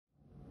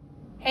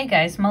Hey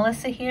guys,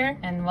 Melissa here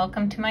and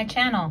welcome to my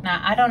channel.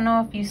 Now I don't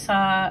know if you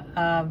saw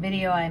a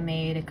video I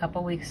made a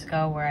couple weeks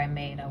ago where I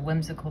made a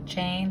whimsical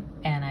chain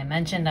and I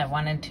mentioned I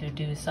wanted to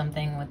do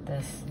something with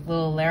this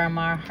little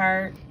Larimar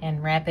heart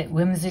and wrap it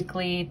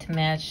whimsically to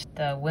match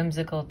the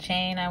whimsical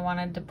chain I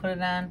wanted to put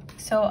it on.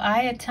 So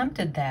I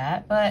attempted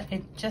that, but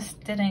it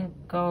just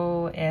didn't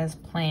go as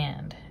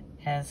planned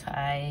as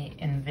I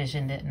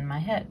envisioned it in my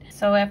head.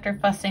 So after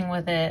fussing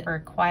with it for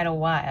quite a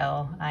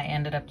while, I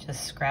ended up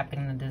just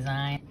scrapping the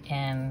design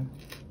and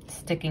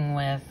sticking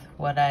with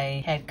what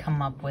I had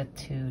come up with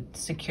to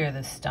secure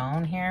the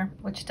stone here,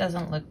 which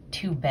doesn't look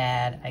too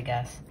bad, I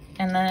guess.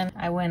 And then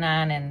I went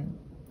on and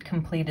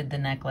completed the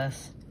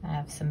necklace. I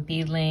have some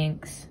bead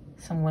links,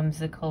 some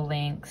whimsical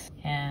links,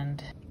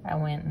 and I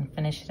went and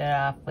finished it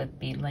off with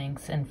bead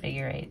links and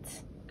figure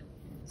eights.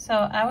 So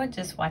I would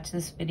just watch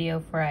this video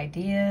for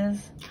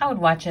ideas. I would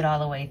watch it all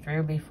the way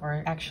through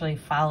before actually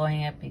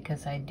following it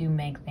because I do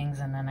make things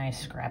and then I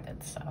scrap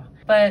it,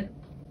 But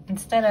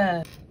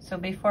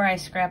before I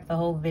scrap the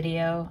whole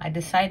video, I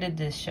decided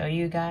to show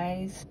you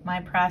guys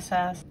my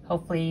process.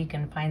 Hopefully you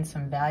can find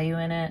some value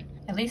in it.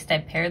 At least I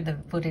pared the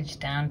footage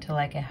down to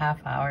like a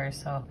half hour,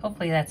 so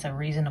hopefully that's a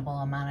reasonable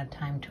amount of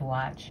time to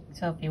watch.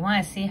 So if you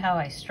want to see how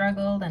I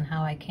struggled and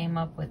how I came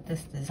up with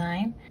this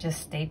design, just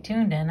stay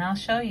tuned and I'll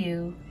show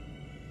you.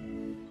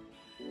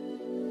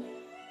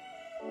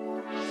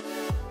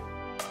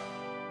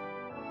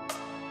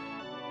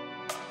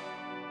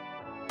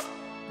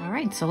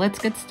 Alright, so let's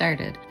get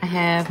started. I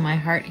have my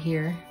heart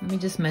here. Let me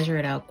just measure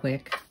it out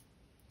quick.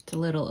 It's a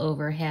little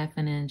over ½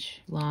 an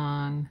inch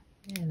long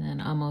and then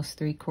almost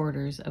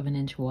 3/4 of an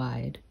inch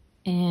wide.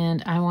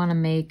 And I want to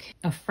make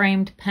a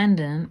framed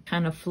pendant,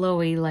 kind of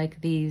flowy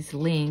like these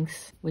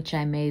links, which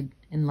I made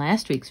in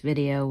last week's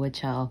video,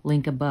 which I'll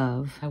link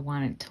above. I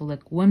want it to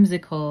look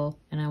whimsical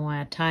and I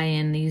want to tie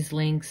in these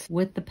links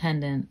with the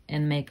pendant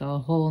and make a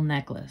whole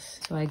necklace.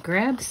 So I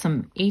grabbed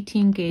some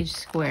 18 gauge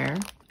square.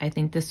 I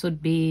think this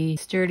would be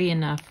sturdy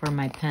enough for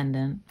my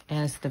pendant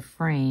as the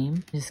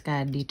frame. Just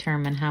gotta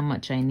determine how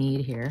much I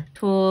need here.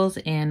 Tools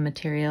and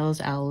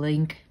materials I'll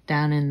link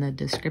down in the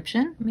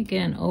description. Let me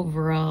get an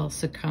overall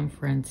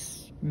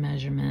circumference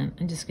measurement.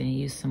 I'm just gonna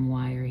use some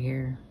wire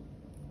here.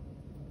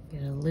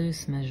 Get a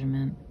loose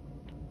measurement,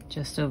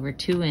 just over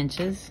 2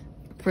 inches.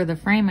 For the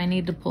frame, I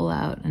need to pull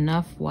out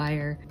enough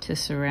wire to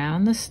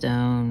surround the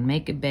stone,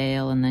 make a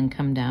bail, and then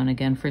come down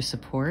again for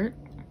support.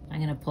 I'm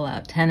gonna pull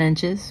out 10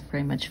 inches,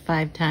 pretty much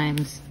 5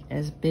 times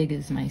as big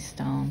as my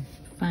stone.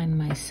 Find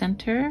my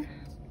center.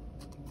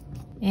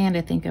 And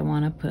I think I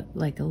wanna put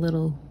like a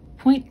little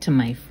point to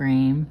my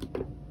frame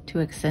to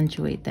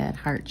accentuate that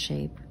heart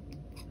shape.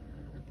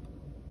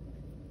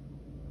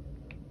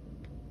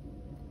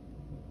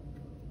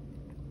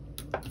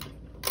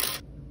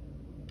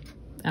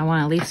 I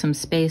wanna leave some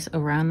space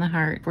around the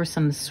heart for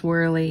some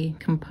swirly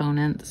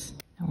components.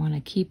 I wanna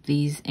keep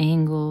these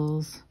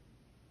angles,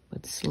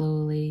 but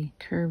slowly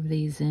curve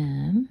these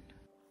in.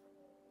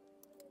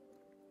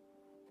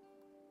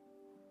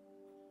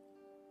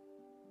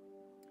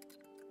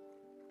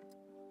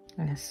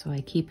 So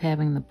I keep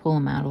having to pull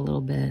them out a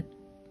little bit.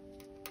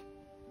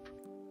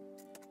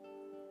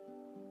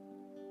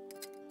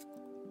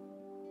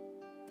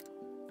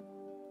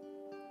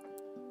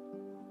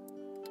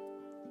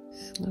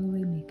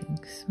 Slowly making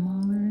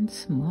smaller and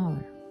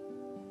smaller.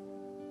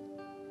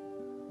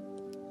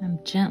 I'm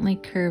gently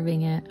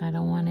curving it. I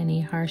don't want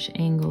any harsh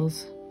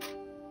angles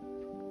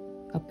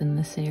up in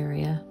this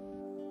area.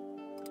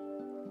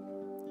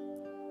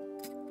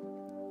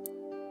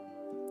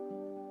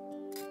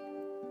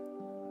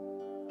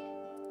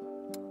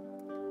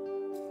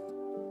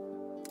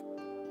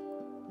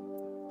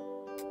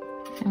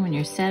 And when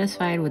you're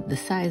satisfied with the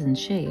size and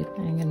shape,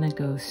 I'm gonna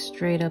go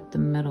straight up the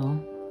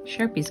middle.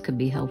 Sharpies could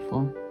be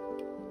helpful.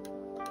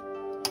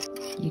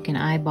 You can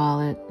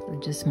eyeball it or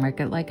just mark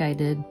it like I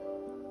did.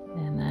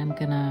 And I'm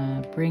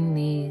gonna bring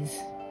these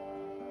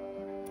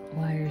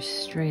wires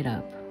straight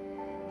up.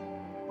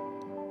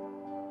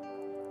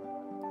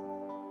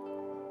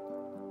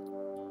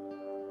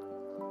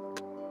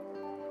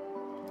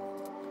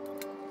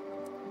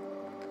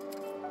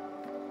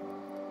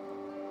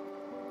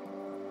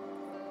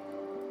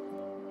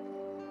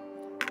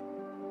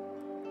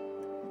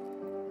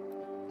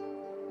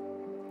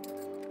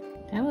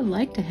 I would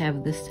like to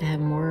have this to have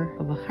more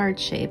of a heart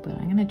shape, but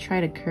I'm gonna try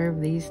to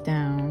curve these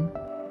down.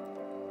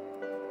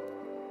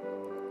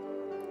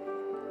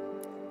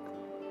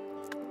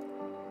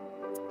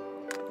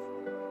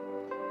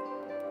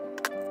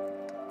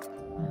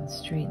 And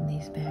straighten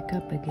these back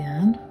up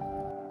again.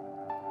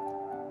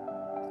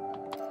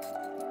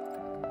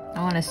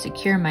 I want to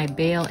secure my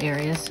bail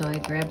area, so I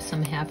grabbed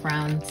some half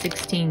round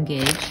 16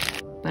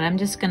 gauge, but I'm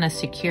just gonna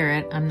secure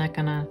it. I'm not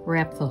gonna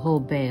wrap the whole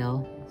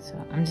bail. So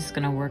I'm just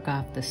gonna work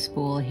off the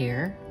spool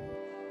here.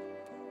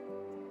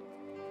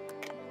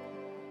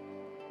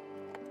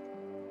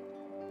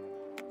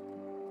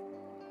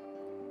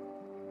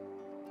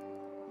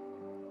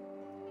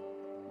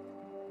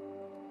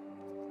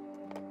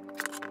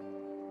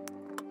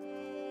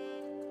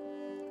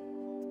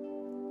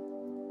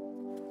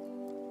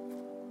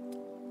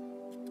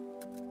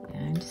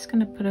 just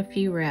gonna put a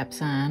few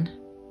wraps on.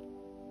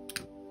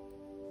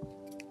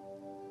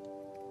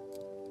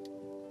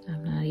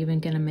 I'm not even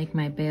gonna make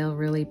my bail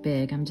really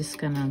big. I'm just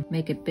gonna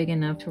make it big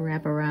enough to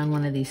wrap around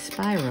one of these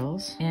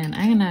spirals. And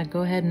I'm gonna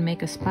go ahead and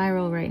make a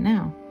spiral right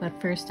now.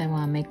 But first I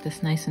wanna make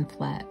this nice and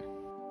flat.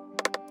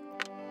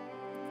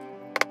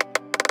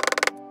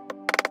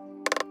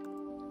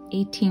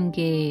 18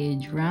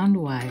 gauge round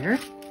wire.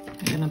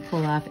 I'm gonna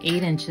pull off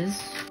 8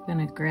 inches. I'm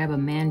gonna grab a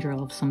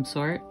mandrel of some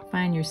sort.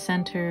 Find your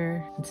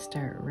center and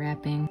start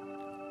wrapping.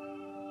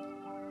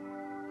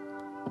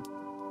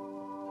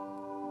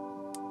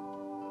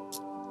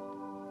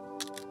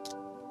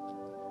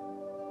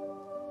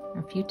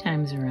 A few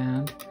times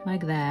around,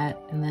 like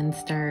that, and then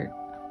start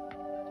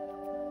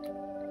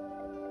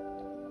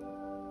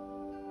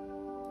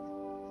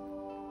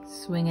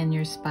swinging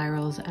your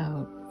spirals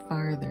out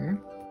farther.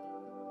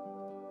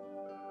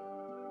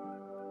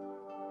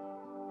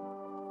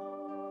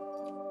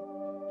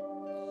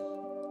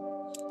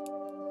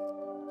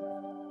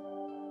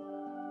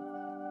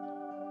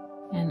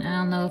 And I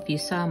don't know if you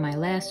saw my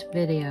last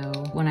video,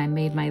 when I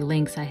made my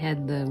links, I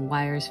had the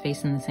wires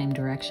facing the same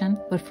direction.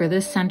 But for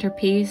this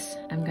centerpiece,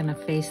 I'm gonna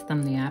face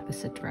them the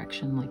opposite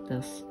direction like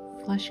this.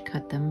 Flush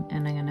cut them,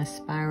 and I'm gonna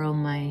spiral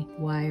my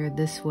wire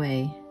this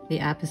way,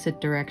 the opposite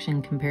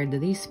direction compared to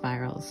these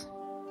spirals.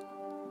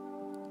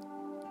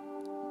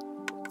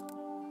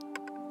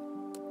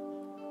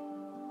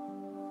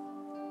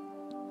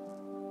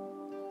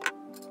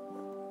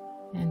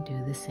 And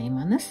do the same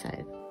on this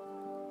side.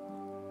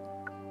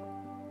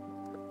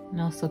 And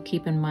also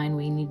keep in mind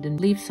we need to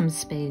leave some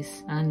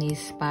space on these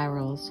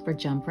spirals for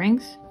jump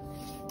rings.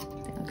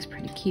 That looks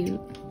pretty cute.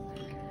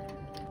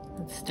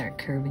 Let's start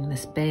curving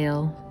this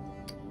bail,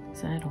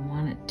 because I don't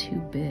want it too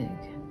big.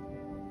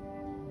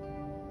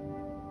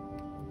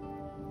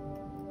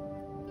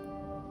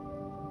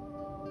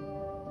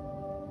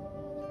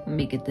 Let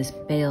me get this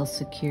bail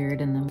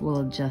secured and then we'll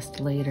adjust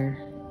later.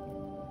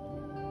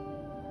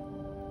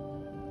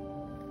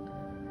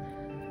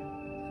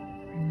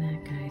 Bring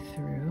that guy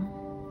through.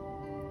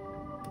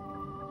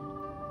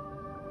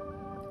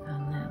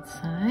 On that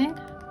side.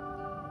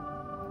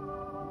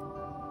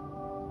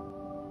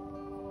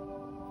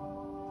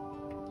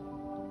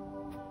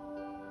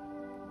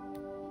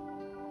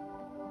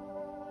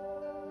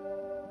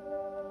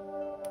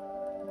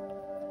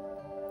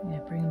 Yeah,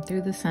 bring them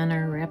through the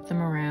center, wrap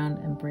them around,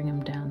 and bring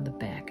them down the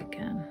back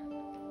again.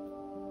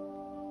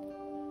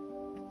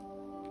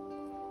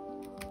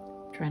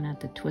 Try not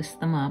to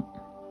twist them up.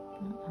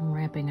 I'm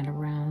wrapping it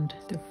around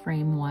the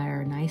frame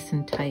wire nice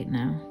and tight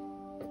now.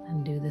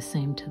 And do the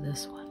same to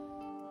this one.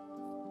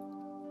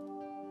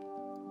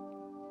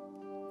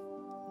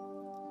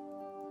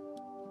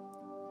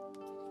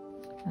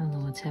 I don't know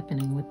what's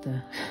happening with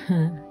the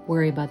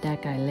worry about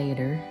that guy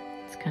later.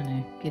 It's kind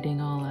of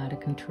getting all out of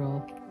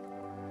control.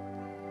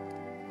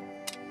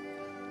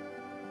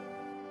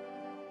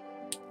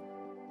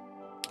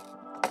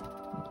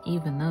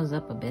 Even those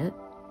up a bit.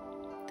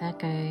 That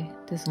guy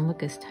doesn't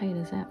look as tight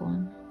as that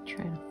one.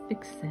 Try to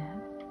fix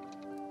that.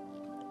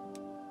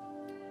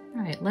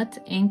 Alright, let's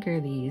anchor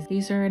these.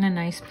 These are in a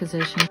nice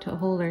position to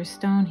hold our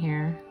stone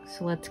here.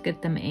 So let's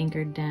get them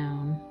anchored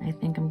down. I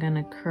think I'm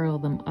gonna curl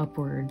them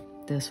upward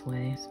this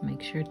way. So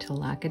make sure to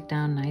lock it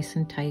down nice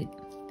and tight.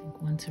 I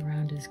think once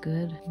around is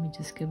good. Let me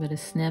just give it a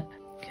snip.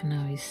 Can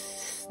always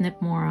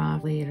snip more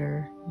off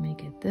later.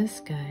 Make it this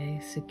guy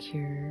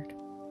secured.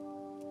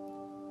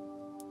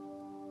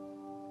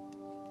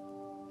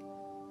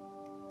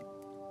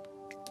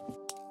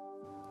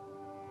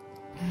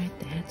 Alright,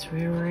 that's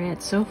where we're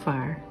at so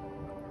far.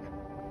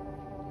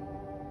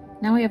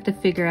 Now we have to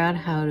figure out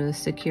how to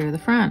secure the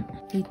front.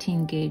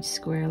 18 gauge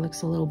square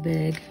looks a little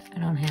big. I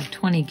don't have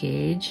 20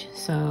 gauge,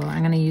 so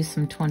I'm gonna use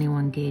some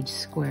 21 gauge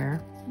square.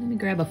 Let me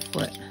grab a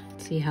foot,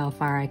 see how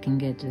far I can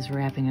get just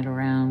wrapping it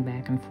around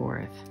back and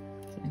forth.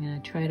 So I'm gonna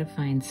try to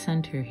find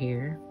center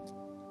here.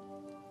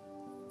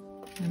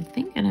 I'm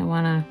thinking I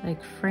wanna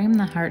like frame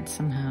the heart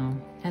somehow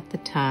at the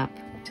top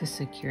to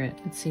secure it.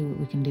 Let's see what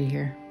we can do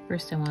here.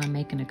 First I wanna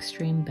make an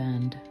extreme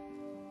bend.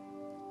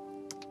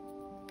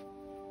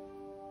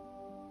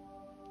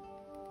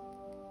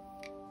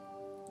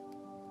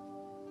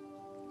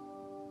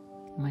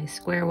 My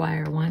square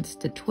wire wants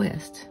to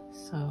twist,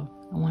 so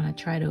I want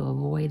to try to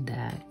avoid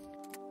that.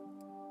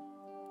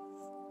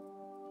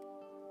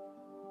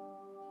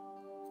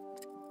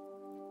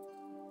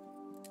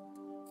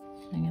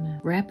 I'm going to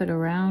wrap it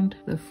around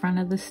the front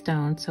of the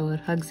stone so it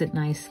hugs it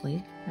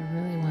nicely. I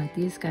really want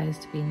these guys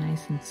to be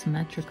nice and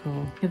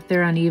symmetrical. If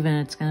they're uneven,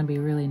 it's going to be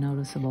really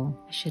noticeable.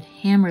 I should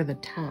hammer the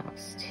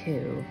tops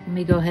too. Let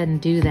me go ahead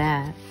and do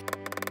that.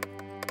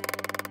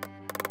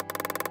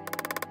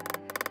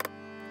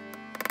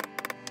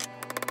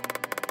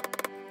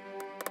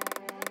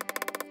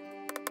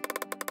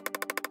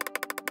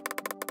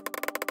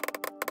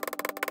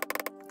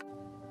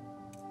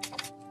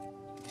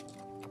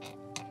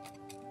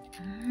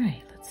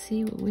 Alright, let's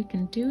see what we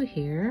can do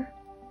here.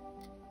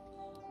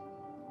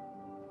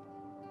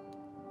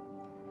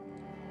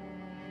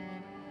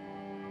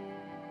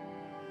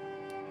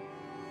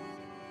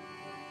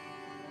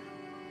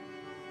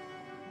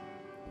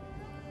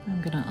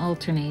 I'm gonna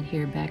alternate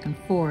here back and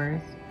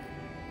forth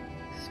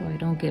so I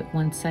don't get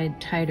one side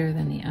tighter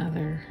than the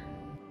other.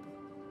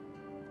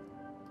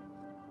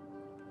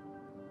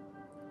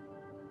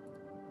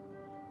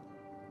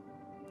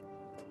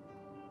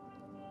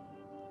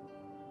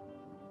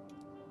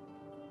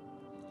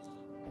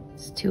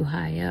 It's too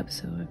high up,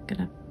 so I'm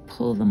gonna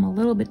pull them a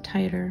little bit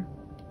tighter.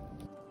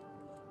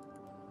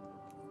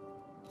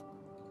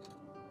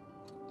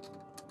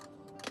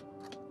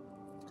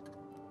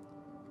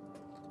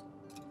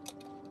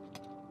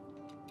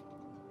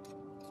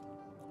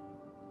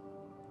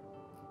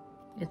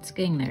 It's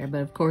getting there,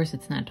 but of course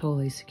it's not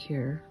totally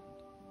secure.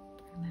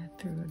 Bring that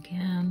through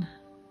again.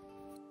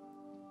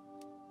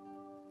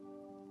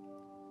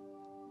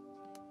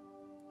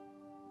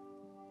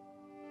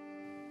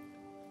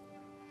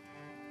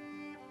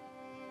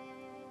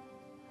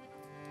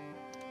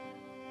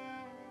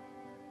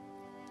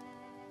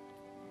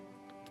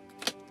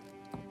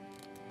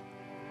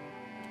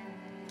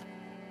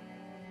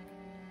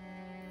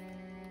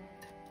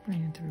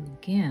 Bring it through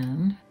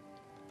again.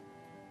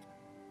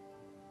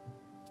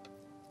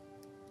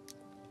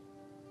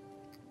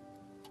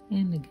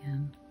 And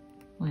again.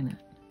 Why not?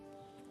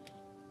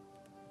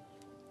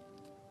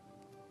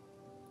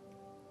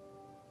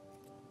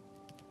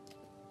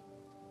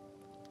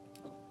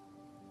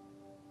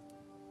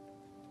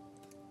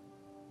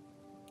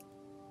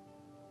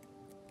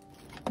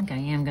 I think I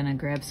am gonna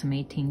grab some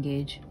 18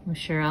 gauge. I'm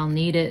sure I'll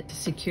need it to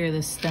secure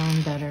this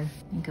stone better.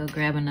 I think I'll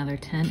grab another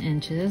 10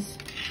 inches.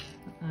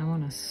 I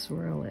want to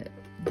swirl it.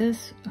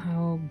 This,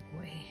 oh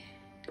boy,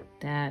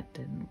 that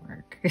didn't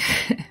work.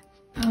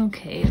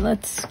 Okay,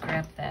 let's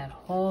scrap that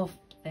whole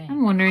thing.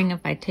 I'm wondering if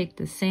I take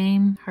the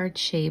same heart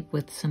shape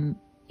with some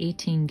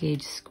 18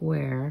 gauge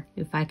square,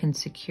 if I can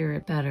secure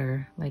it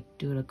better, like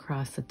do it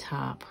across the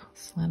top.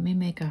 So let me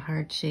make a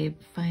heart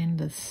shape, find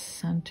the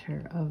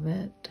center of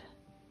it.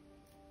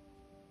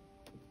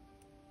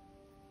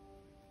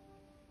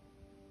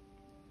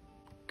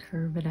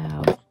 Curve it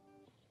out.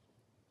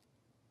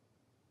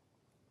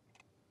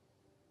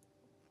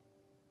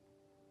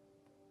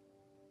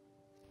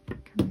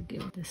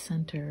 Give the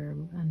center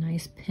a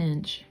nice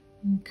pinch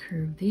and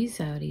curve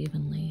these out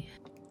evenly.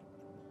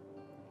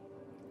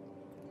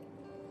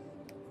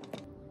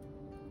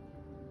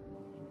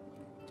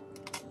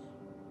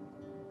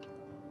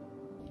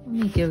 Let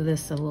me give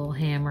this a little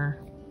hammer.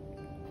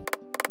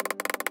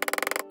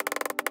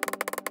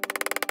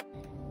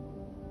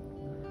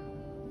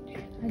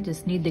 I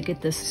just need to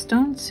get this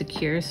stone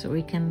secure so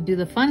we can do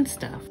the fun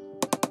stuff.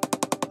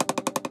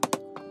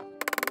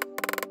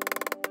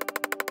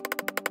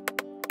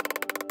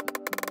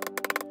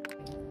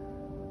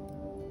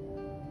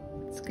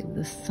 Give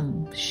this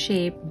some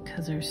shape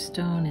because our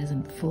stone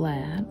isn't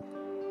flat.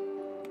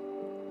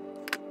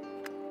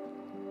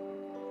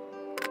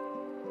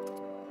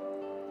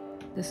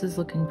 This is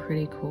looking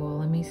pretty cool.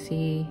 Let me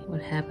see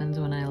what happens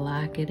when I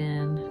lock it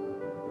in.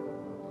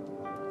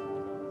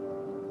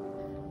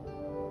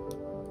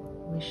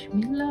 Wish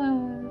me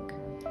luck.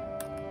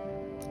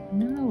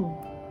 No.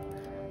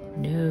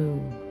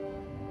 No.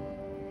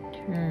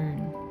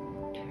 Turn.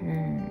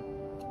 Turn.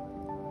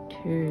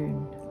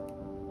 Turn.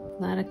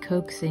 A lot of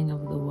coaxing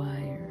of the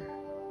wire.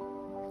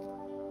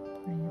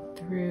 Bring it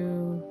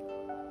through.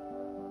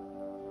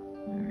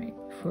 All right,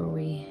 before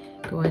we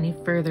go any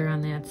further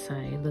on that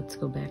side, let's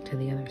go back to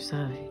the other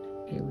side.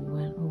 Okay, we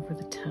went over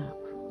the top,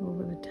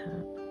 over the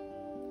top,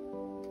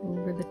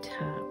 over the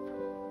top,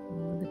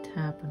 over the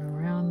top, and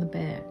around the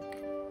back.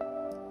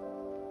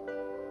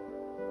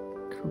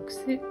 Coax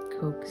it,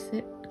 coax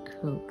it,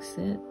 coax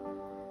it.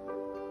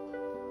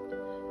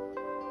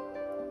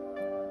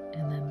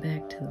 And then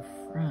back to the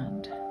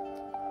front.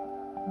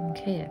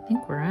 Okay, I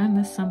think we're on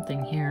to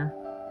something here.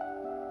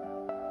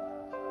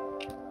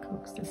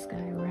 Coax this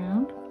guy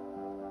around.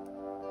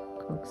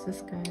 Coax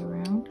this guy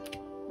around.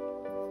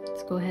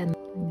 Let's go ahead and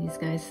bring these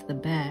guys to the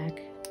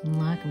back and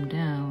lock them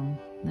down.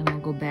 Then we'll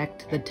go back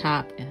to the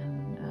top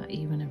and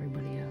even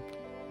everybody up.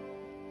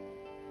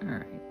 All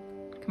right,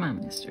 come on,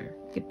 mister.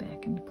 Get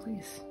back into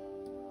place.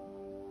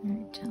 All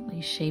right,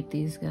 gently shape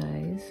these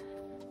guys.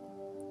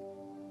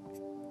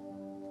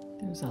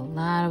 There's a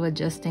lot of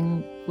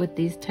adjusting with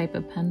these type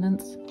of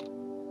pendants.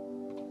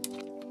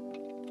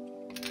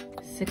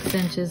 6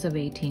 inches of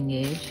 18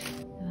 gauge.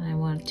 And I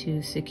want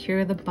to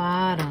secure the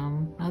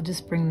bottom. I'll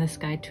just bring this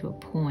guy to a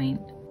point.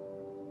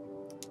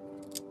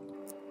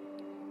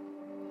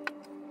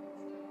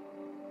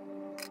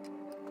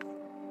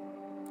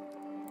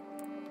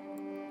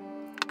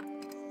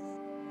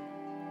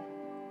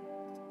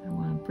 I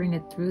want to bring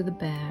it through the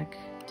back.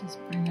 Just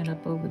bring it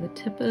up over the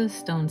tip of the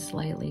stone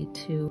slightly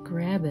to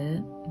grab it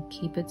and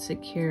keep it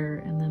secure,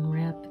 and then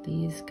wrap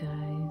these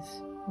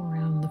guys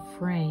around the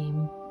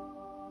frame.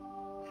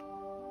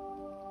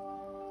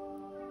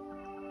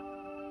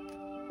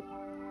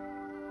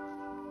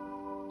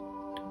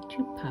 Don't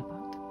you pop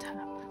out the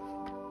top.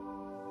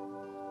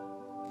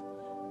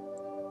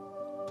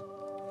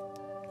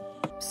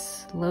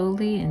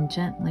 Slowly and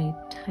gently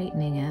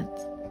tightening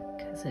it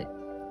because it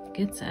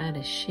gets out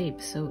of shape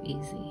so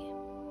easy.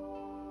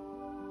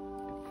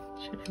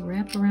 Should I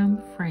wrap around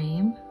the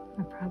frame?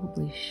 I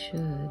probably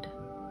should.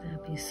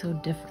 That'd be so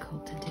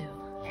difficult to do.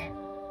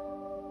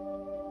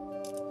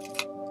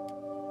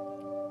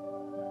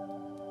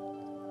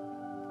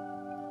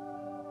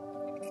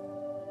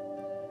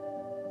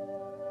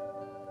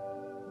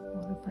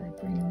 What if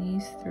I bring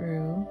these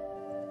through?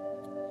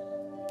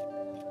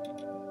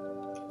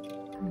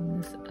 Bring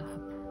this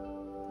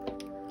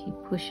up. Keep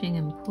pushing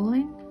and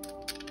pulling.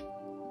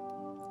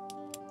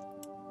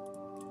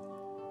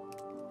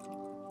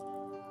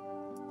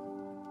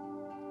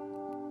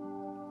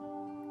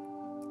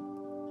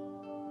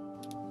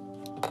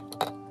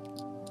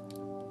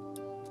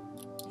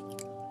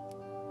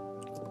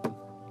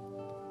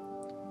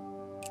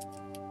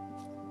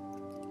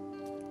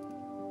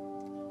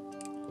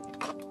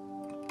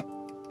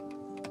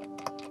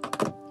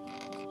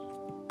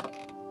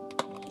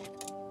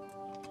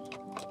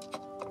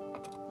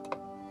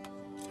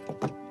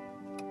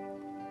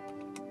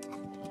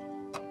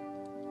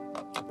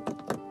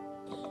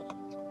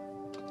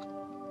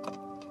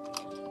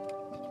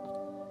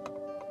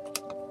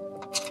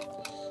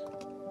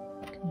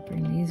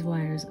 Bring these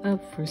wires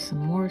up for some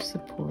more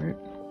support.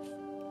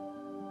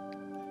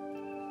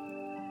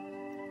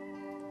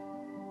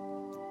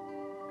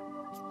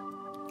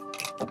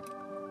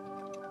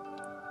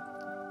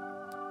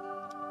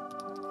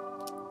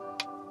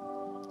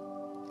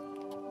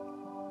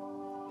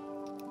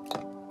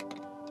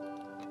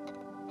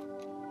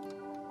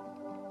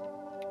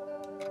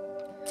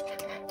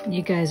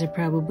 You guys are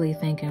probably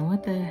thinking,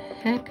 what the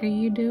heck are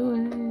you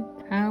doing?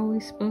 How are we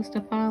supposed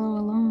to follow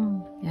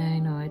along? Yeah, I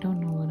know, I don't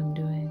know what I'm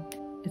doing.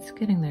 It's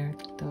getting there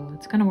though.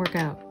 It's gonna work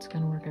out. It's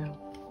gonna work out.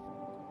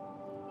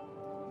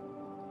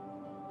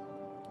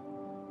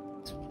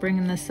 Just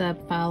bringing this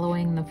up,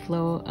 following the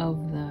flow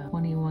of the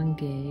 21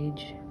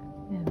 gauge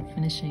and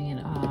finishing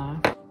it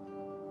off.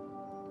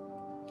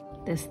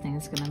 This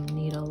thing's gonna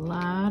need a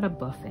lot of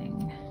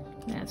buffing,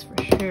 that's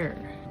for sure.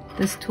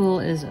 This tool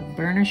is a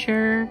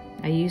burnisher.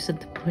 I use it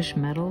to push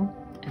metal.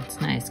 It's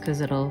nice because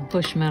it'll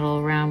push metal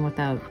around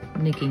without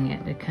nicking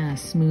it. It kind of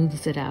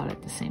smooths it out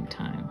at the same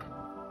time.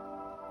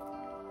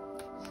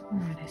 All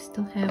right, I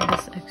still have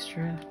this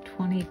extra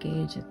 20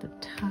 gauge at the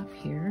top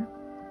here.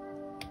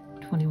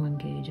 21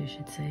 gauge, I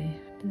should say.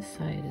 This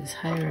side is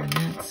higher than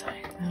that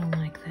side. I don't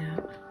like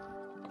that.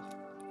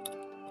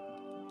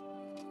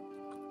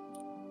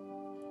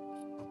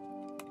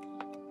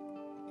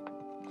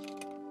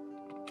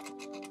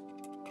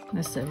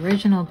 This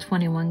original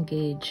 21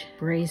 gauge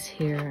brace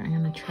here, I'm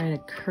going to try to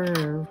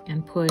curve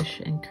and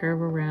push and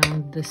curve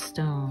around the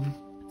stone.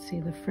 See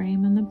the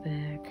frame in the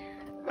back.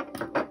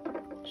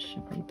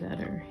 Should be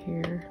better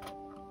here.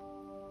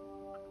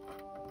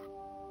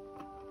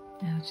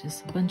 Now it's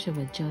just a bunch of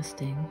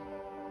adjusting.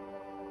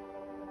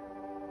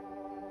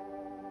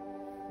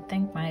 I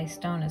think my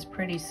stone is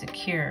pretty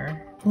secure.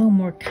 A little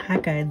more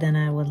cockeyed than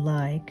I would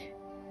like.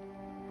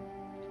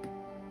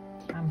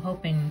 I'm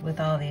hoping with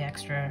all the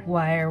extra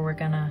wire we're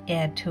gonna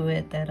add to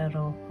it that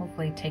it'll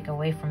hopefully take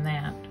away from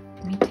that.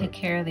 Let me take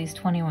care of these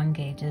 21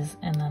 gauges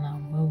and then I'll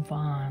move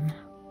on.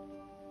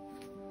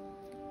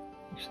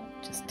 Actually,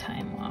 just tie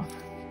them off.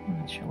 I'm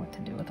not sure what to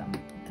do with them.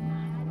 Put them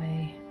on the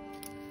way.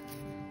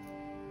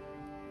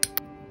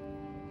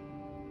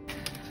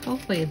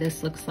 Hopefully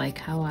this looks like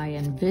how I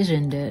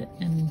envisioned it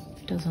and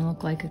doesn't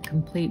look like a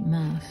complete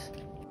mess.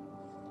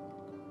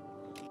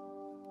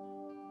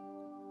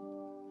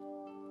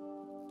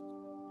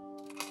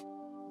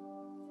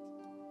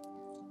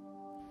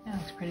 That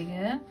looks pretty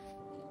good.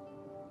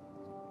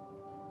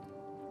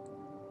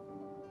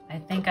 I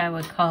think I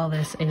would call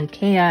this a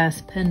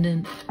chaos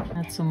pendant.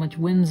 Not so much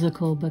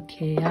whimsical, but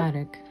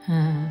chaotic.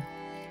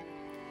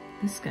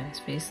 This guy's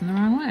facing the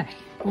wrong way.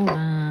 Hold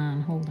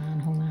on, hold on,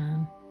 hold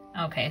on.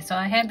 Okay, so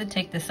I had to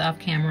take this off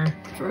camera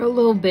for a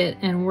little bit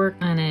and work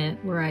on it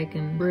where I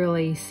can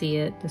really see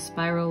it. The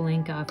spiral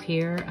link off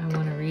here, I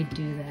want to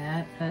redo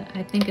that. But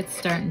I think it's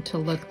starting to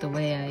look the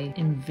way I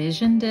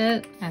envisioned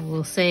it. I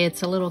will say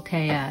it's a little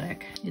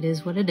chaotic. It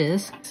is what it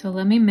is. So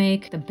let me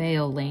make the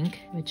bail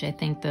link, which I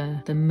think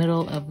the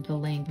middle of the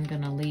link I'm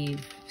going to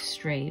leave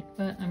straight.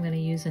 But I'm going to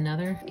use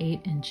another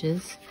 8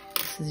 inches.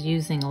 This is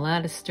using a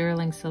lot of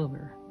sterling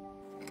silver.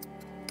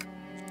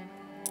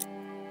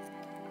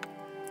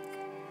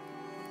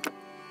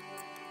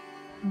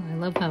 Oh, I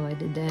love how I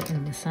did that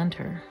in the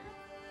center.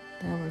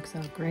 That works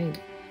out great.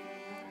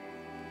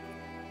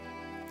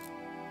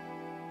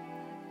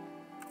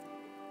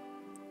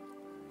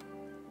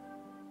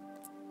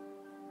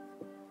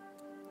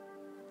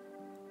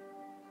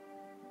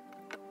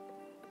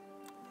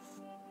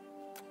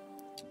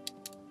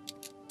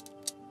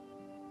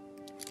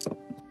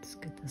 Let's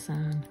get this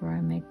on before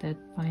I make that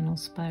final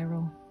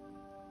spiral.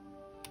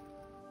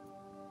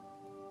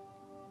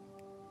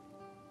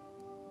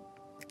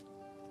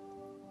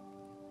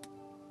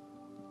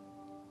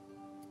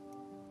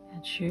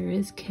 It sure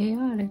is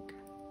chaotic.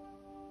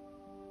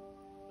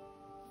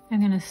 I'm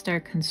going to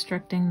start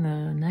constructing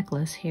the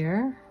necklace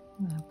here.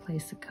 I'm going to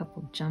place a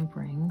couple jump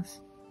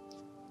rings.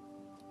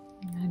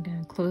 And I'm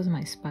going to close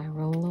my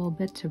spiral a little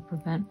bit to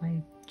prevent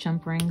my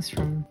jump rings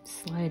from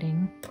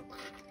sliding.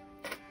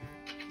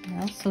 I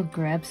also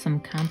grabbed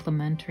some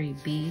complementary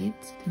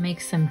beads to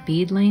make some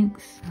bead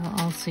links.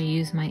 I'll also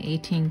use my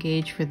 18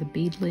 gauge for the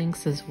bead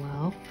links as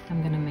well.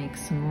 I'm gonna make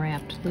some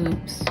wrapped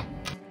loops.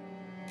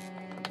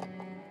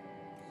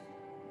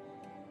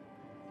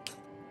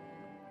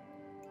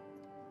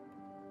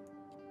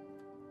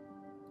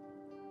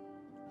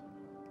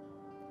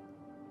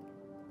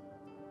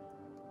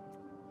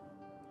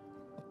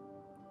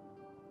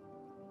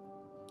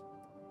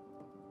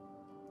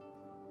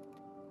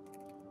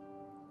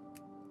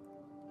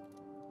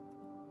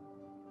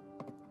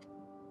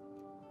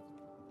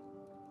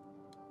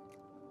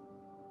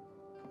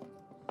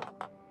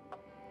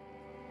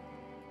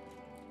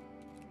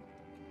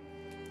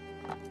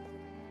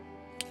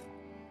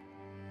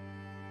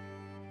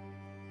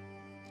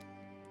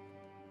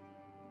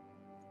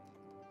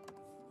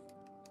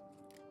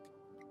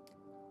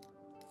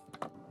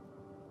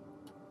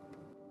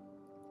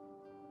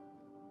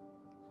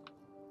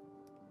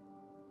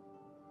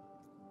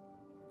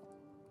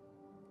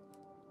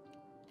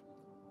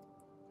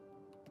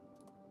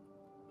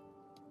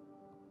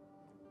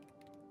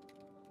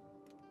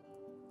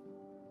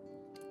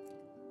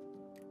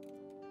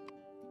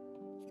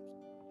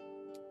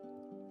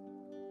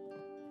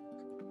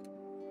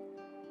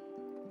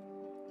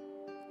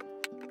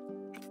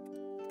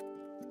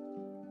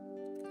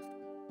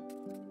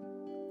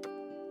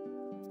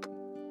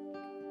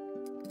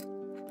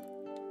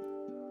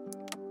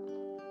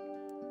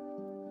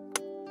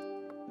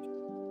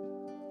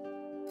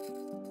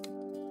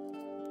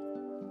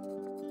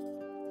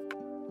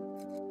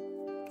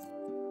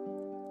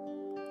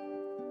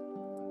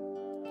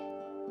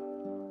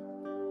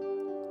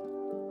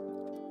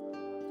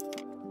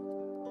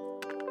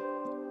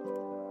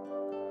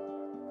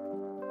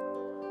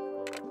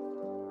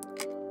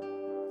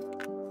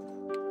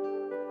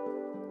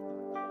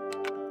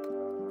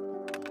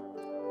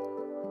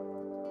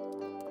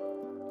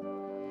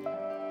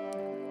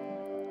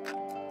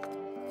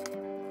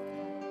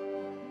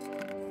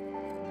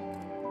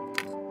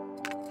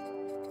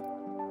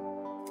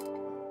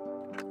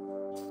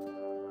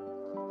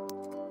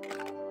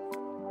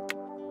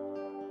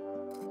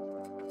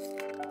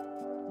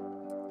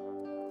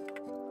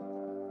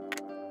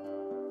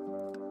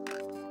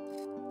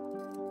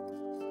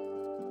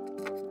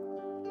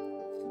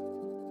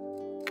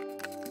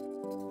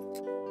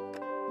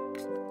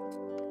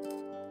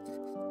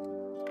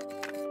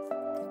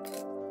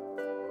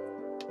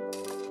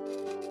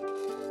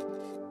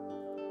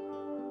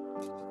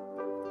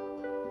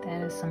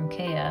 That is some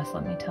chaos,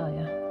 let me tell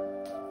you.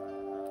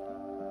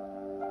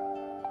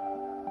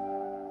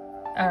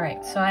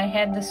 Alright, so I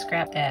had to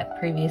scrap that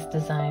previous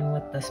design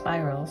with the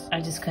spirals. I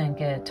just couldn't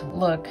get it to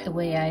look the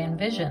way I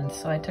envisioned,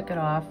 so I took it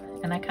off,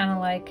 and I kind of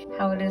like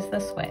how it is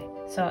this way.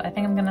 So I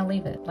think I'm gonna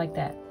leave it like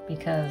that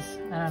because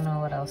I don't know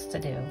what else to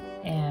do.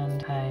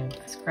 And I've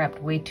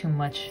scrapped way too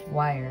much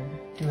wire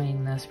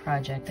doing this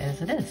project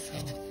as it is, so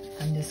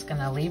I'm just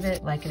gonna leave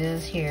it like it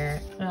is here.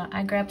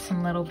 I grabbed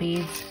some little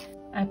beads.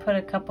 I put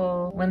a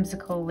couple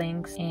whimsical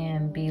links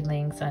and bead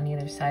links on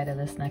either side of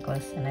this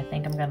necklace, and I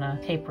think I'm gonna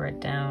taper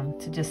it down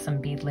to just some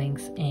bead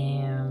links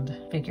and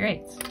figure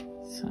eights.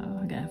 So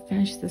I gotta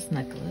finish this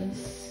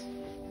necklace.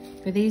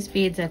 For these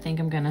beads, I think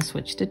I'm gonna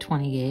switch to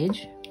 20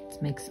 gauge. Let's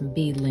make some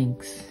bead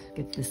links.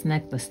 Get this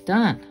necklace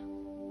done.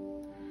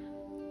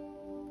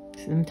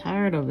 'Cause I'm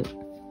tired of it.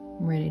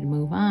 I'm ready to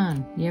move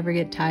on. You ever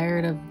get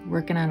tired of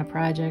working on a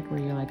project where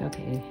you're like,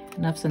 okay,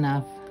 enough's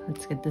enough.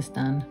 Let's get this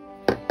done.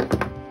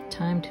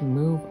 Time to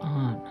move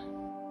on.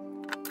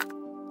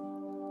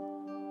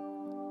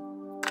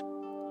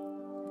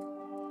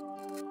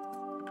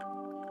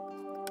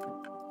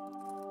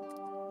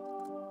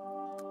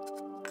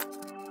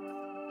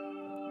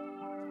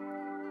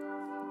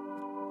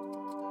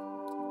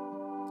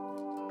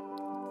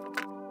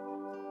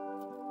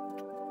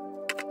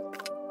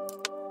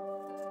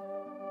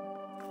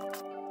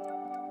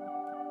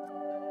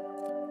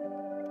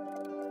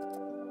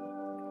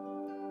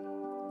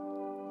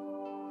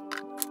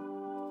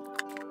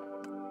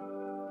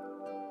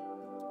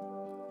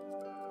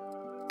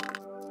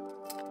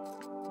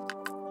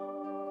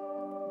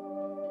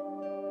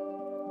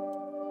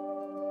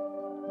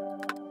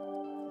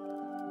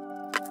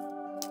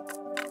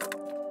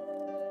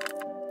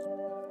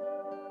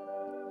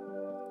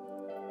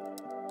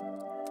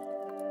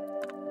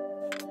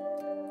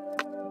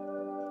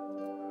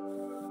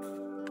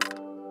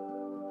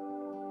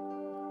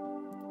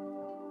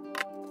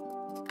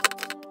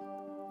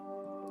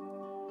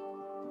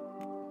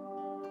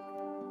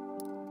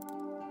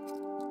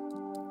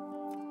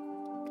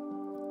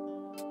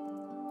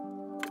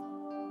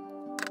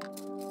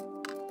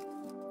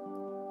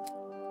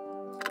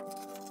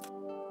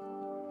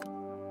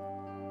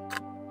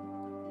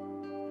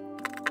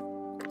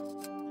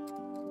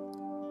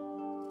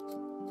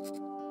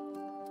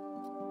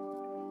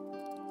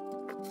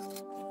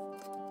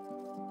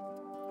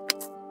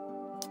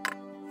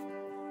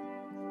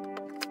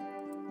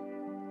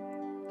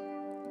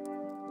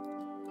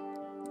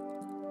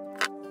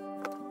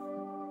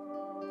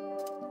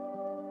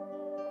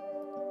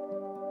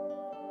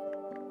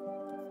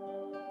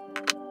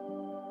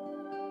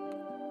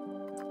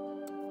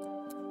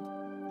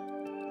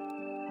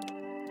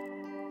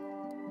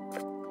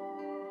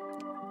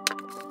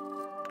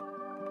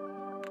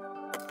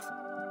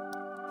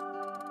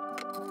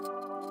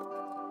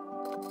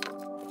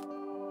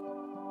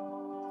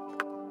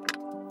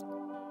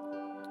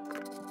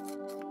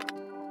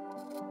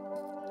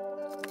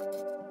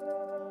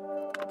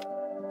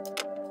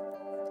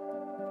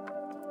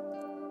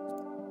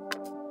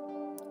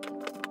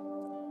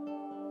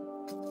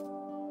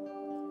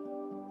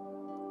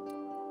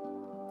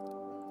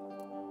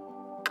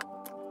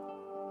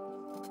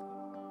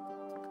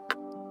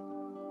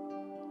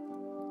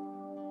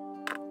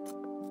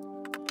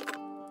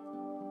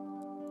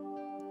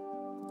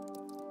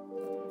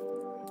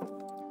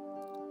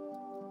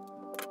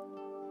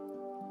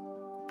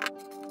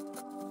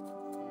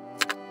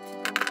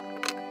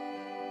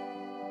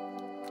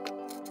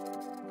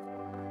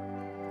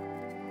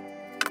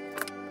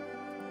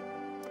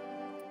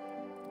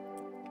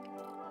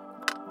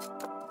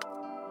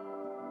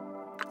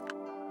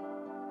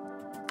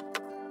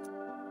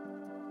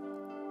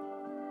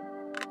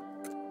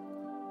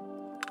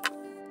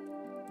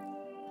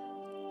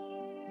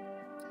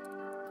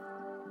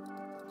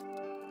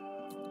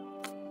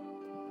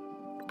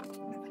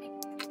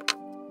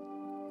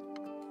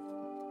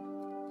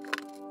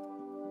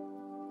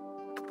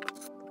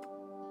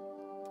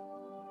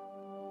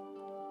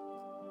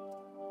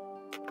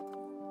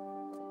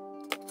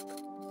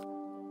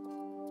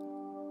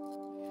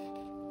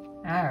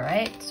 All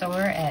right, so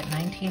we're at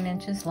 19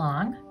 inches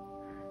long.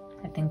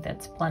 I think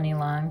that's plenty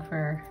long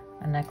for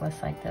a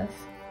necklace like this.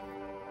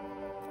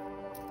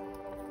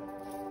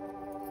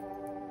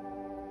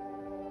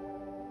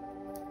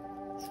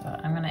 So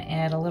I'm gonna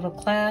add a little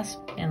clasp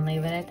and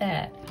leave it at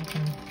that. I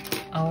can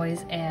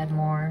always add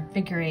more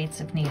figure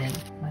eights if needed.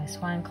 My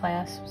swan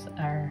clasps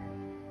are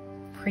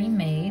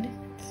pre-made,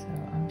 so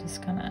I'm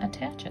just gonna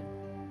attach it.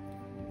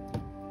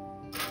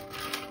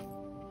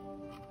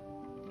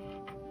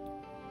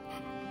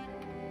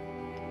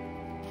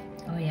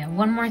 Oh yeah,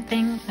 one more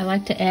thing I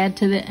like to add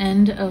to the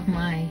end of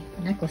my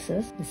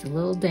necklaces is a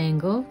little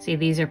dangle. See,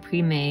 these are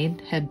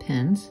pre-made head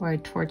pins where I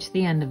torch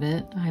the end of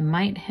it. I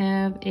might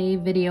have a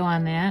video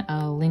on that.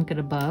 I'll link it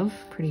above.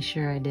 Pretty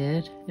sure I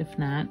did. If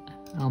not,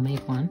 I'll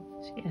make one.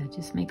 So yeah,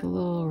 just make a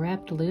little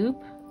wrapped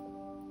loop.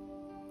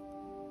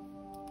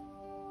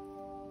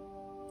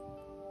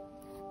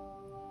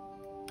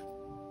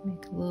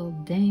 Make a little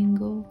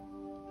dangle.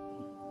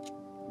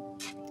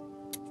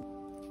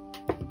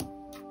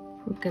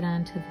 Hook it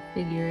onto the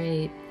figure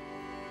eight.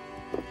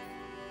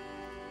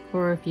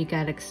 Or if you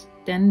got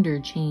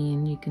extender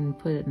chain, you can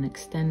put an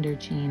extender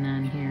chain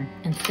on here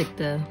and stick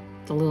the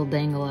little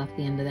dangle off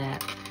the end of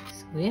that.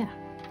 So yeah,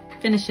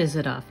 finishes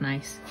it off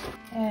nice.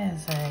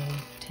 As I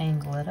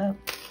tangle it up.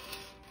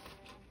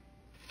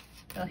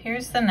 So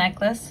here's the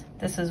necklace.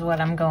 This is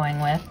what I'm going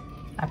with.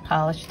 I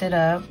polished it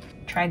up,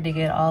 tried to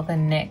get all the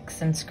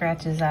nicks and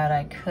scratches out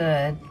I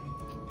could,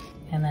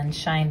 and then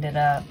shined it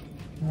up.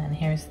 And then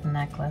here's the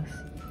necklace.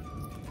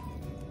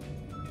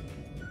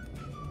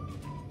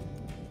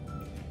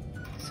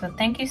 So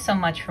thank you so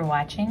much for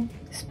watching,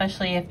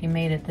 especially if you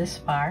made it this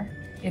far.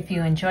 If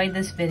you enjoyed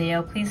this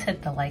video, please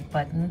hit the like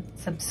button.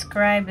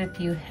 Subscribe if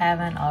you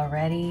haven't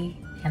already,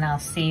 and I'll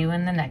see you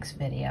in the next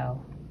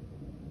video.